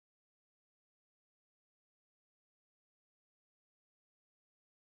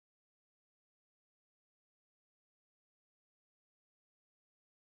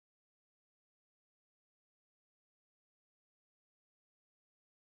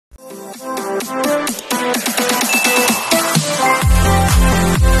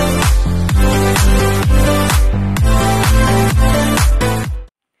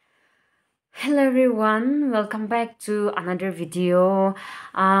everyone, welcome back to another video.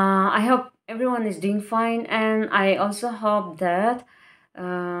 I hope everyone is doing fine, and I also hope that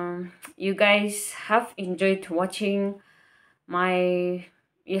you guys have enjoyed watching my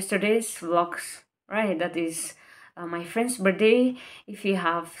yesterday's vlogs, right? That is my friend's birthday. If you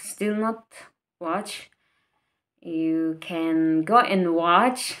have still not watched, you can go and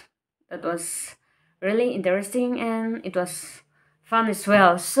watch. That was really interesting and it was fun as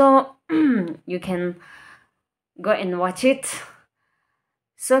well, so you can go and watch it.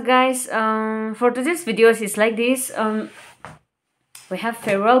 So guys, for today's videos is like this. We have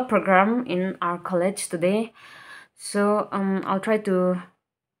farewell program in our college today, so I'll try to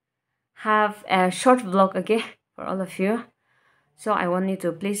have a short vlog, okay, for all of you. So I want you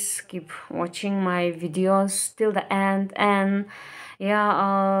to please keep watching my videos till the end, and yeah,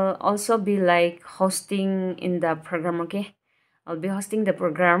 I'll also be like hosting in the program, okay. I'll be hosting the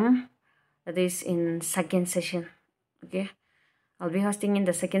program that is in second session, okay. I'll be hosting in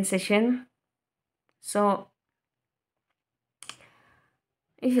the second session. So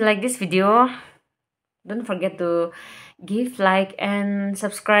if you like this video, don't forget to give like and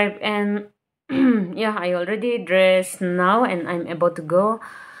subscribe. And yeah, I already dressed now and I'm about to go.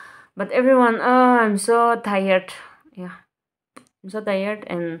 But everyone, I'm so tired. Yeah, I'm so tired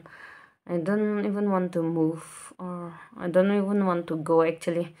and I don't even want to move, or I don't even want to go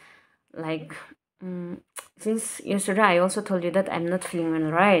actually. Like, since yesterday I also told you that I'm not feeling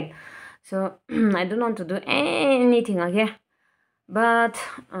well, right? So I don't want to do anything, okay? But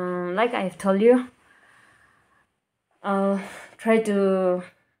like I've told you, I'll try to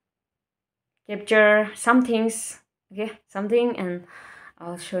capture some things, okay? Something, and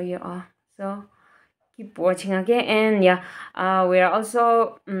I'll show you all. So keep watching, okay. And yeah, we are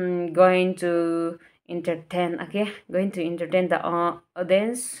also going to entertain, okay, going to entertain the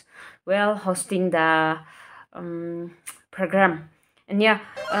audience while hosting the program. And yeah,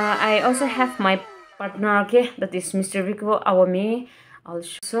 I also have my partner, okay, that is Mr. Rico Awami.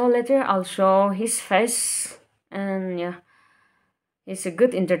 So later I'll show his face, and yeah, he's a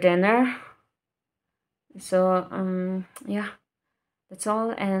good entertainer. So yeah, that's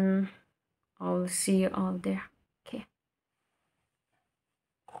all, and I'll see you all there, okay.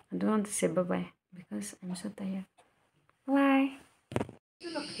 I don't want to say bye-bye because I'm so tired. Bye.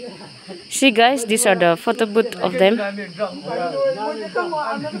 See guys, these are the photo booth of them.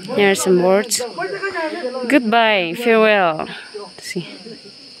 Here are some words. Goodbye, farewell. See.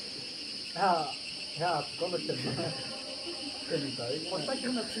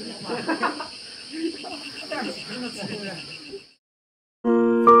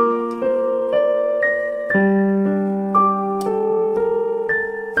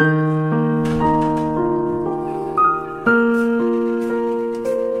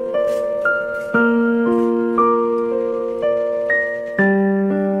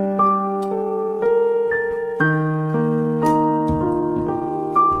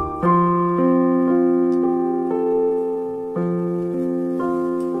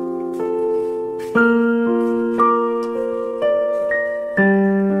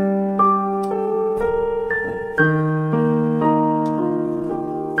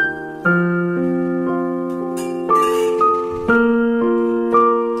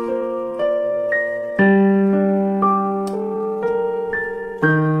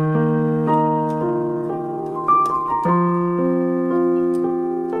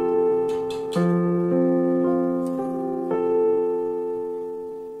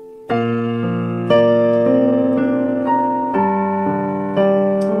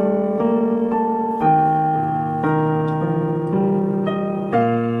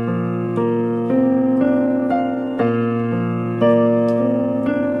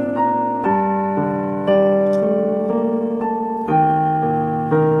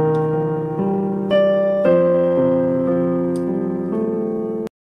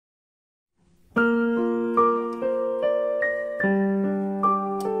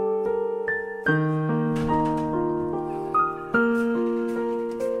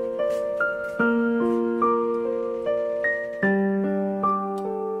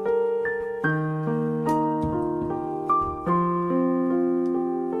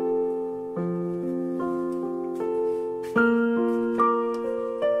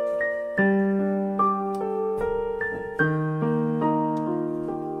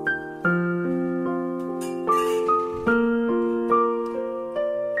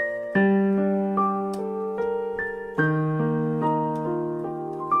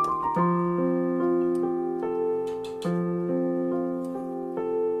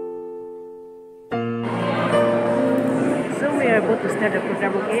 So we are about to start the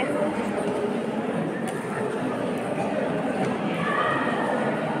program, okay?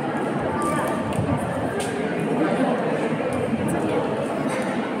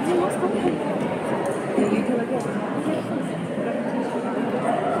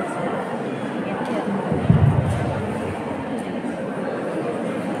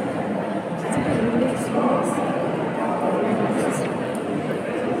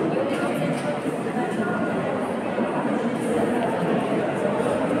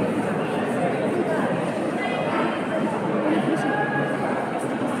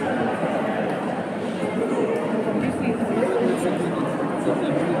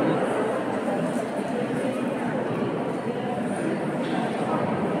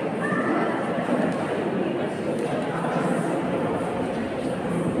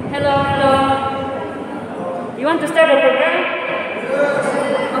 want to start the program?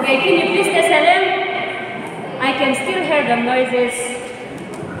 Okay, can you please tell Salam? I can still hear the noises.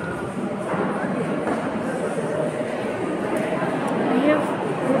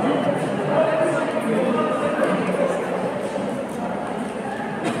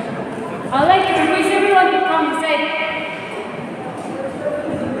 I'd like to request everyone to come inside.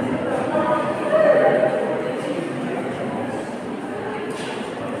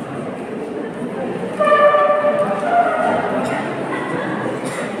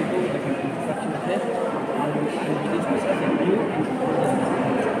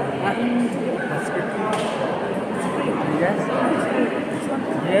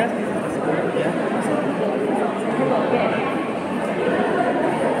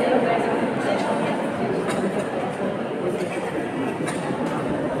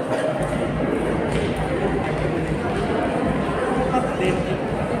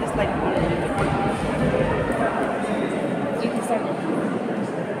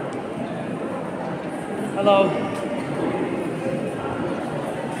 Hello.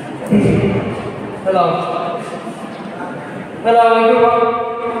 Hello. Hello, everyone.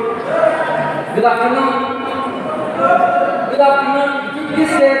 Good afternoon. Good afternoon.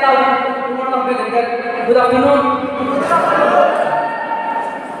 Please say it louder. One of them. Good afternoon.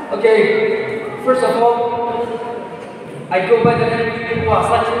 Okay. First of all, I go by the name of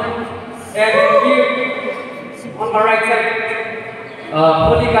Shikhu, and here on my right side,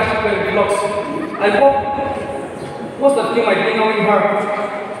 Holika vlogs. I hope most of you might be knowing her.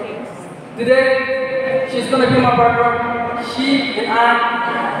 Today, she's gonna be my partner. She and I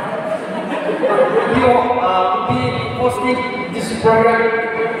will be hosting this program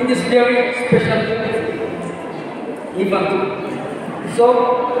in this very special event. So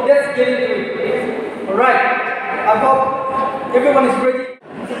let's get into it. Alright, I hope everyone is ready.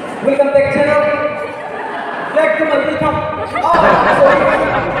 Welcome back, channel. Back to my welcome.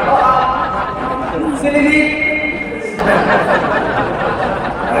 Silly.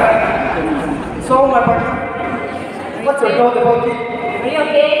 So my partner, what's your thought about it? Are you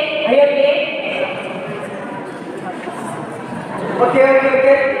okay? Are you okay? Okay.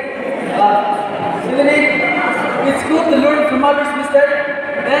 Silly, it's good to learn from others' mistakes,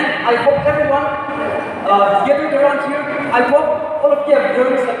 and I hope everyone gathered around here, I hope all of you have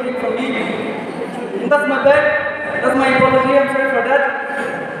learned something from me. And that's my bad. That's my apology. I'm sorry for that.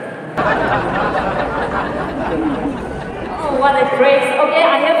 Oh, what a grace. Okay,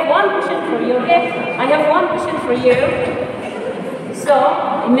 I have one question for you, okay? I have one question for you. So,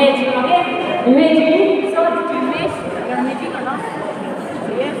 imagine, okay? Imagine, so did you miss? You're imaging or not?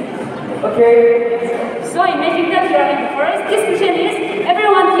 Yes. Okay. So imagine that you are in the forest. This question is,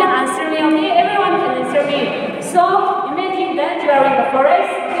 everyone can answer me, okay? Everyone can answer me. So, imagine that you are in the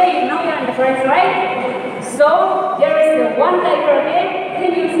forest. Okay, you know you are in the forest, right? So, there is one tiger, okay?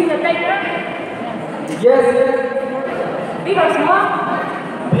 Can you see the tiger? Yes. Big or small?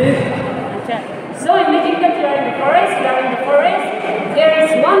 Big. Okay. So imagine that you are in the forest, there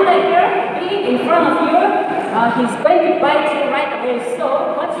is one tiger big in front of you, he's going to bite you right away. So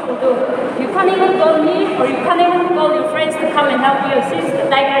what you will do? You can't even call me or you can't even call your friends to come and help you since the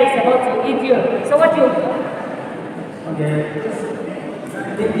tiger is about to eat you. So what you will do? Okay.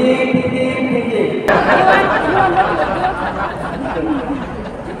 Thinking. You want what you will do?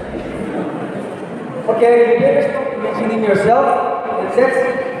 Okay, you better stop imagining yourself. That's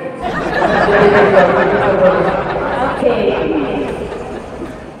Okay.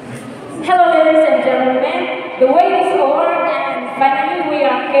 Hello ladies and gentlemen, the wait is over and finally we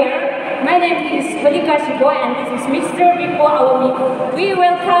are here. My name is Holika and this is Mr. Bimbo Awami. We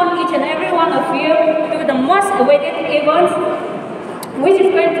welcome each and every one of you to the most awaited event, which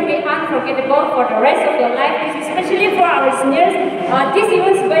is going to be unforgettable for the rest of your life. This is especially for our seniors. This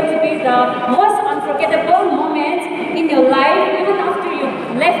event is going to be the most unforgettable moment in your life, even after you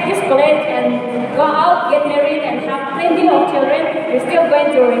left this college and go out, get married and have plenty of children, you're still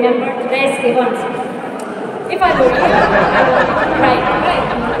going to remember today's event. If I were you, I would cry.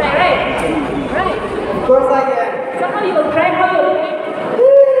 Right. Of course I can. So how you will cry, how you will cry?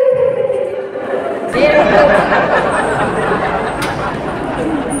 Very good.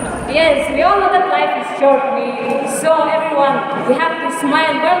 Yes, we all know that life is short. So everyone, we have to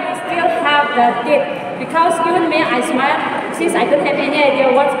smile while we still have that teeth. Because even me, I smile since I don't have any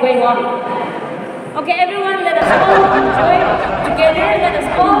idea what's going on. Okay, everyone, let us all enjoy together. Let us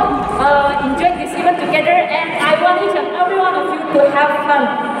all enjoy this event together. And I want each and every one of you to have fun.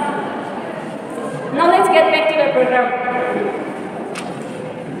 Now let's get back to the program.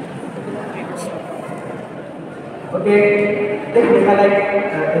 Okay, let me highlight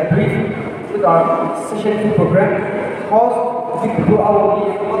a brief to our Shikhu program, host Shikhu our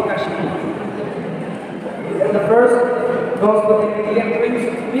Holika Shikhu. And the first goes to the Indian Prince,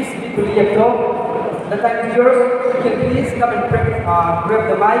 Miss Shikhu. The time is yours. You can please come and grab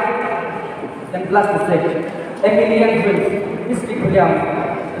the mic and blast the stage. Emilian Prince, Miss Shikhu,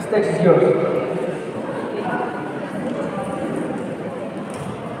 the stage is yours.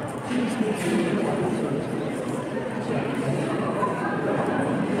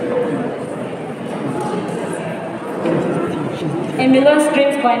 Ambulance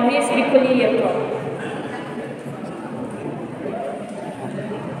Dreams by Miss Shikhu.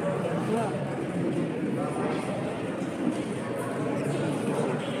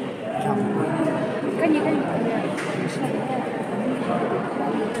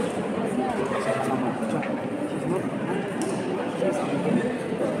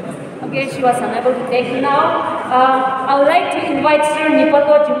 Okay, she was unable to take it now. I would like to invite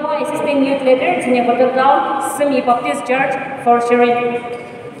Zunheboto Jumo, Assistant Youth Leader, Zunheboto Town, Semi Baptist Church, for sharing.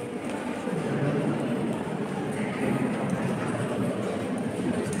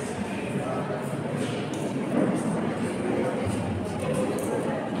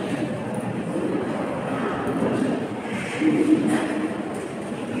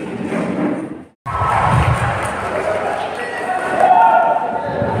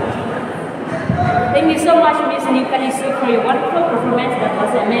 Thank you so much, Miss Nikalisu, for your wonderful performance. That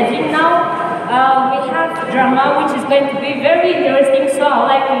was amazing. Now, we have drama, which is going to be very interesting. So I would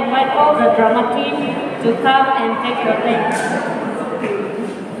like to invite all the drama team to come and take your place.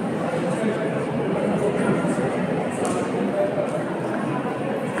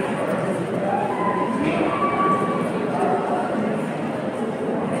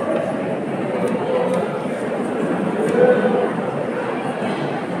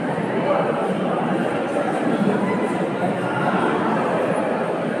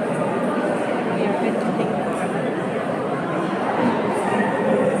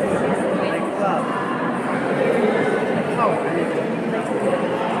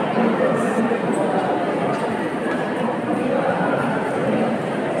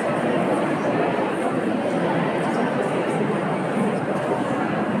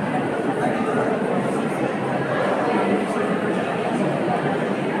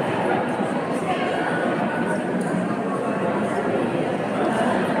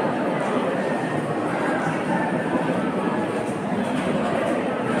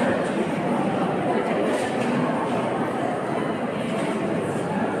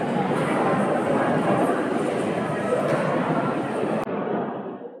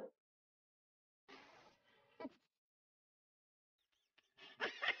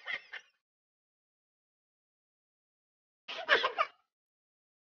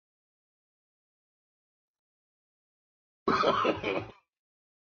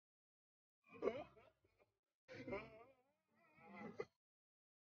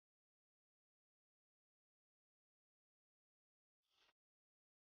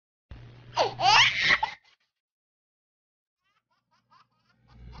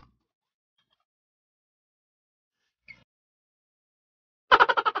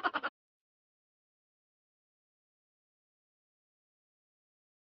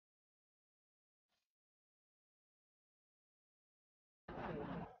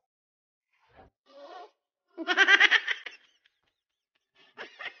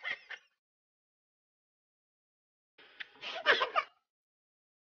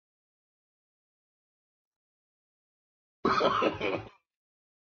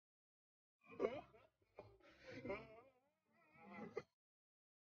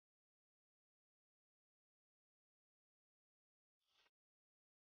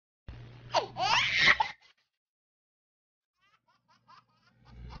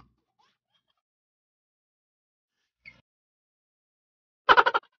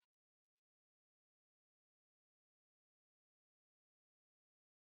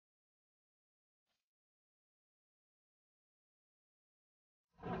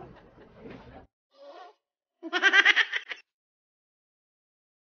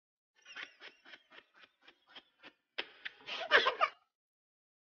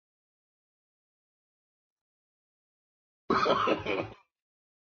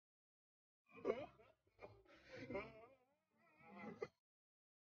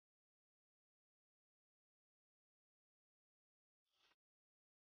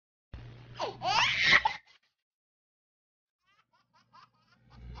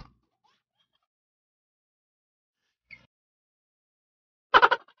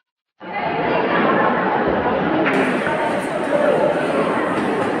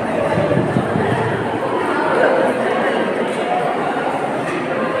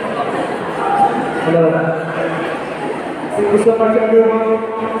 Hello. Thank you so much, everyone.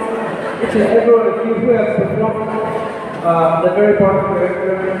 Each and every one of you who have performed the very part of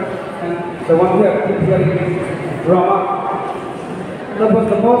character and the one who have detailed drama. That was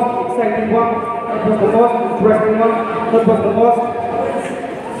the most exciting one. That was the most interesting one. That was the most,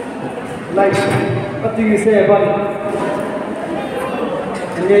 like, what do you say about it?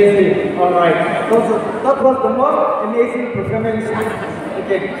 Amazing. All right. That was the most amazing performance.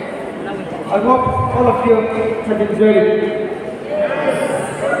 Okay. I hope all of you have enjoyed it.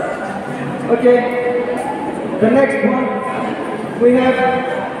 Okay. The next one we have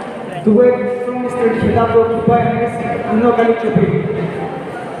duet from Mr. Zunheboto by Miss Holika.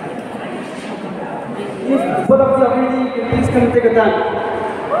 If both of you are ready, please come take a time.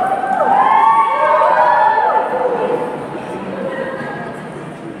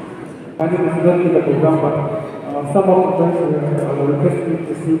 I didn't go to the program, but some of the friends were requesting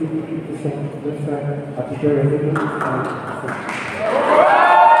to see the website at the residence.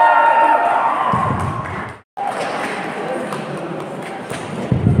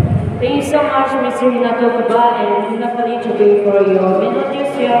 Thank you so much, Mr. Zunheboto and Holika, for your melodious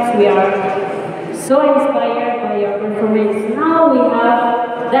songs. We are so inspired by your performance. Now we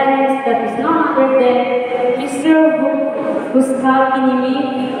have dance that is none other than Mr. Inimi.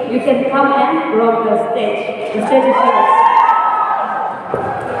 You can come and rock the stage. The stage is yours.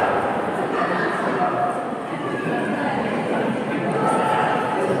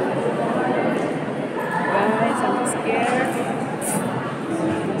 Guys, I'm scared.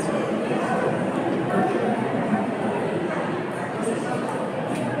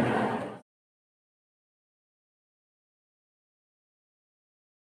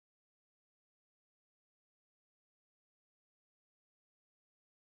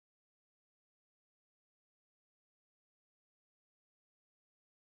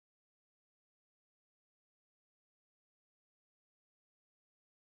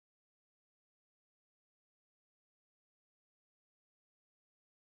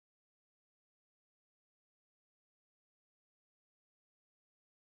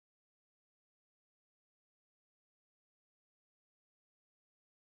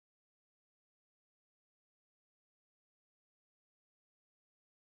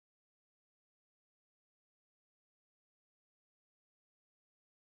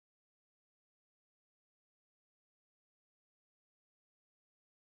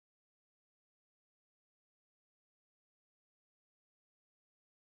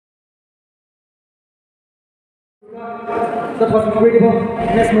 That was incredible,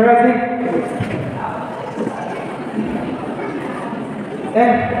 mesmerizing.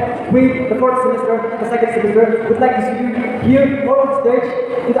 And we, the fourth semester, the second semester, would like to see you here or on stage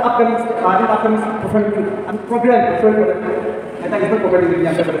in the upcoming performance program. Sorry for that. I think it's not properly with the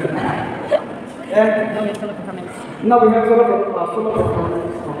And now we have solo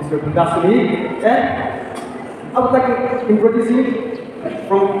performance from Mr. Dasumi. And I would like to introduce you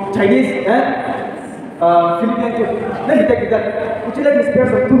from Chinese and Philippine too. Let me take that. Would you like to spare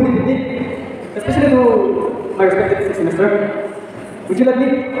some 2 minutes with me? Especially to my respected sixth semester. Would you let me?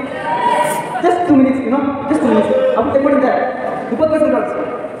 Just 2 minutes, you know? Just 2 minutes. I will take more than that. You both guys will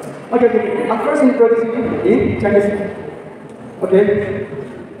Okay. I'll first introduce you in Chinese. Okay?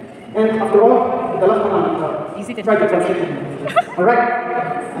 And after all, the last one, try to translate it. Alright?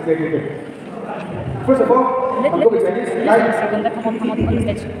 Okay. First of all, I'll go with Chinese. Come on the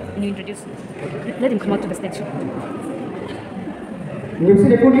stage. When you introduce, let him come out to the stage.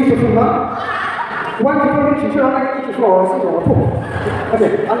 Okay,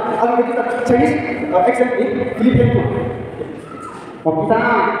 I'll make it a Chinese accent in Philippine too.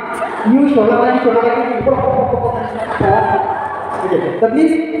 Okay, that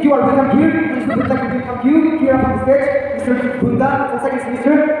means you are welcome here. We would like to welcome you here on the stage, Mr. Bunda, the second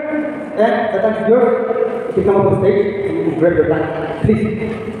semester. And the time is yours. You can come up on stage and you can grab your time. Please.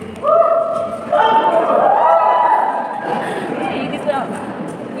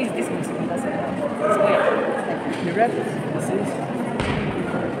 Who is this person? The rep?